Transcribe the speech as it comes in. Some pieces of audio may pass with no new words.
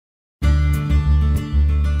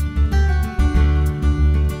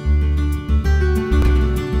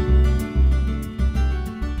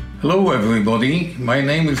Hello everybody, my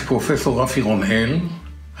name is Professor Raphael Ron.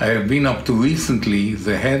 I have been up to recently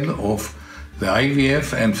the head of the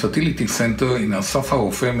IVF and Fertility Center in Asaf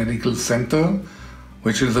HaRofeh Medical Center,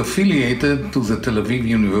 which is affiliated to the Tel Aviv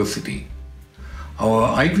University.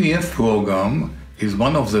 Our IVF program is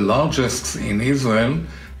one of the largest in Israel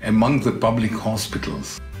among the public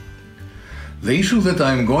hospitals. The issue that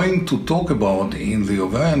I am going to talk about in the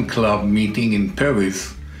Ovarian Club meeting in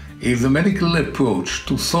Paris is the medical approach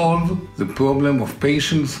to solve the problem of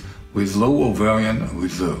patients with low ovarian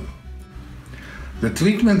reserve. The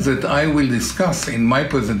treatment that I will discuss in my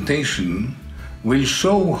presentation will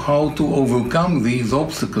show how to overcome these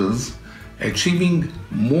obstacles, achieving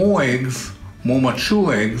more eggs, more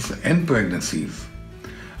mature eggs and pregnancies.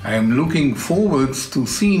 I am looking forward to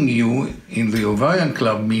seeing you in the Ovarian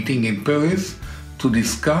Club meeting in Paris to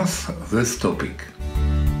discuss this topic.